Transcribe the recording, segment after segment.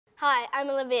Hi, I'm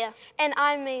Olivia. And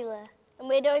I'm Mila. And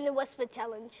we're doing the Whisper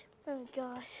Challenge. Oh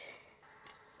gosh.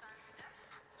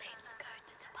 Let's go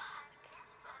to the park.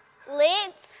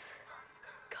 Let's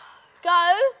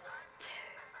go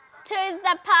to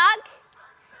the park.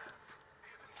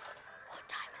 What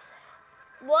time is it?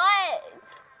 What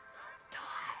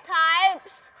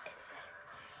types? Is it?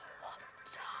 What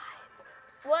time?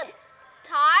 What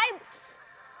types?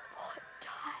 What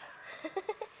time?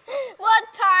 What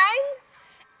time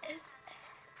Is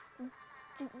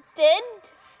it? did?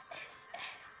 Is it?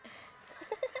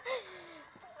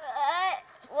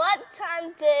 What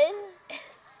time did? Is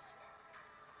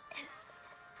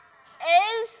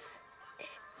it?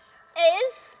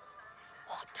 Is?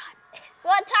 What time is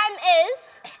What time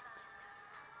is? it?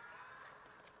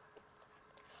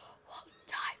 What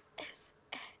time is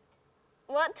it?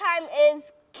 What time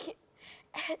is?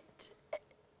 It.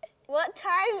 What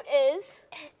time is?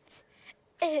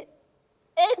 It.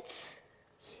 It's.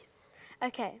 Yes.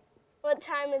 Okay. What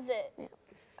time is it?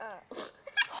 Yeah.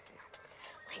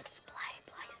 Let's play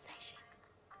PlayStation.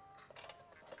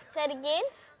 Say it again.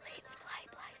 Let's play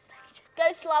PlayStation.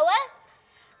 Go slower.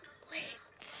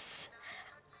 Let's.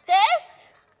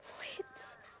 This. Let's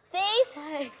These.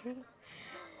 play.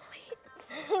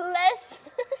 Less.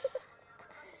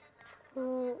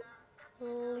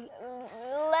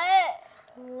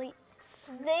 Let's.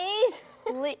 These.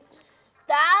 Let's.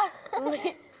 That.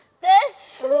 Let's.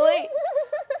 This. Let's.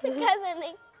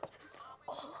 Cousin.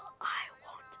 All I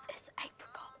want is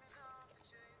apricots.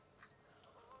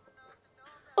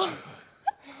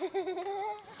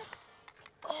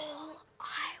 All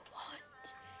I want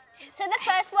is. Say the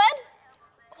first word.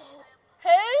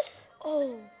 Whose?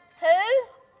 Oh. Who?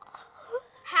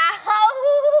 How?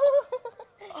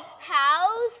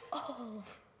 House? Oh.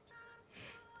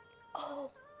 Oh.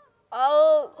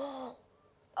 Oh. Oh.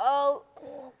 Oh.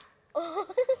 Oh.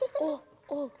 Oh.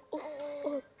 Oh.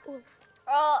 Oh. Oh.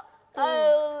 Oh.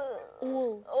 Oh.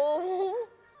 Oh. Oh.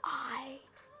 I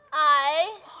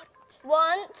I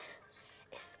want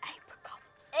is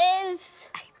apricots.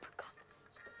 is Apricots.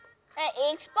 an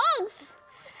Xbox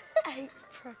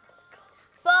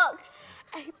Apricots. box.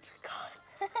 Apricots.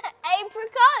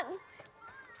 Apricot.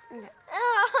 No.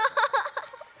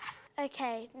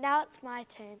 Okay, now it's my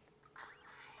turn.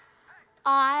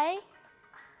 I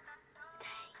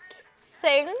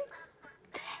Sing.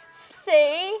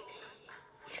 See.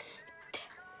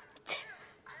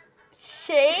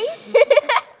 She.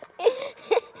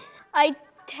 I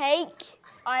take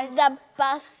the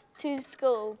bus to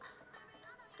school.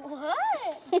 What?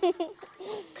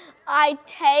 I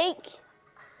take.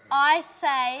 I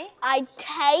say. I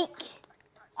take.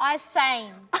 I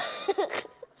sing.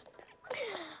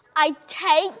 I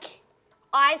take.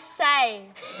 I say.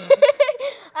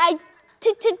 I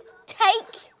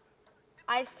take.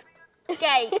 I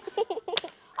skate.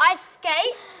 I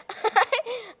skate.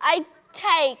 I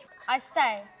take. I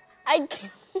stay.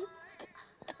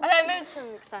 Okay, move to the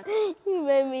next time. You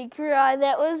made me cry.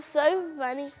 That was so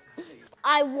funny.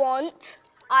 I want.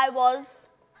 I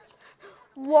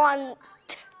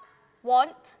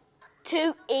want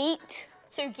To eat.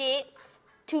 to get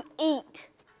To eat.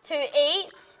 to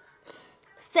eat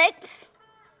 6.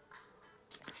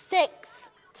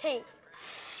 tea.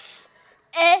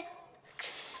 X.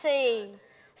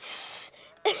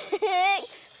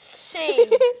 She.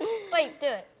 Wait, do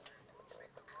it.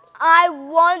 I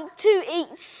want to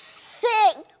eat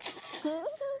 6.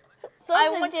 I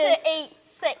want to eat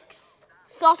 6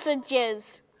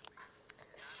 sausages.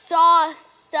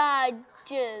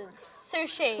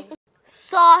 sushi.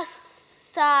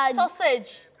 Sausages.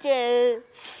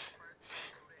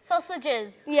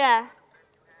 Sausages. Yeah.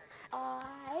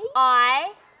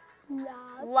 I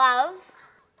love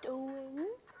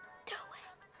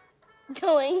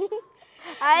Doing.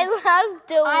 I love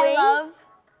doing. I love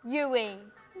viewing.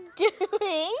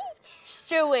 Doing.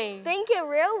 Stewing. Think of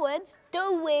real words.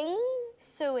 Doing.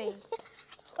 Suing.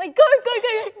 Wait, go.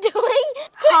 Doing.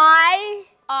 High.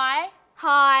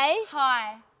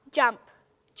 High. Jump.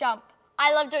 Jump.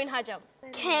 I love doing high jump.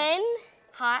 Can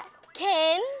High.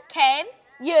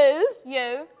 you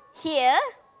You. hear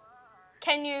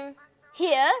Can you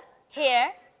hear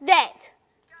hear that?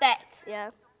 that?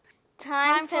 Yeah.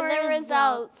 Time for for the results.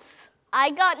 results.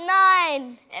 I got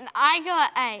 9. And I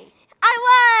got 8. I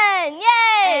won!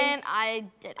 Yay! And I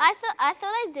didn't. I thought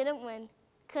I didn't win,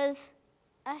 cause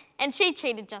And she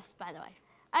cheated just, by the way.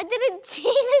 I didn't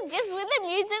cheat. Just when the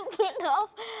music went off,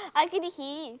 I could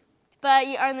hear. But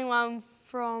you only won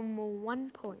from 1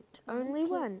 point. Only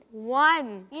one.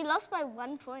 1. You lost by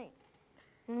 1 point.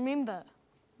 Remember,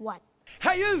 1.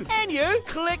 Hey you! And you!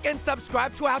 Click and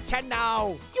subscribe to our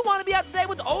channel. You want to be up to date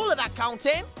with all of our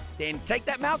content? Then take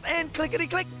that mouse and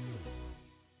clickety-click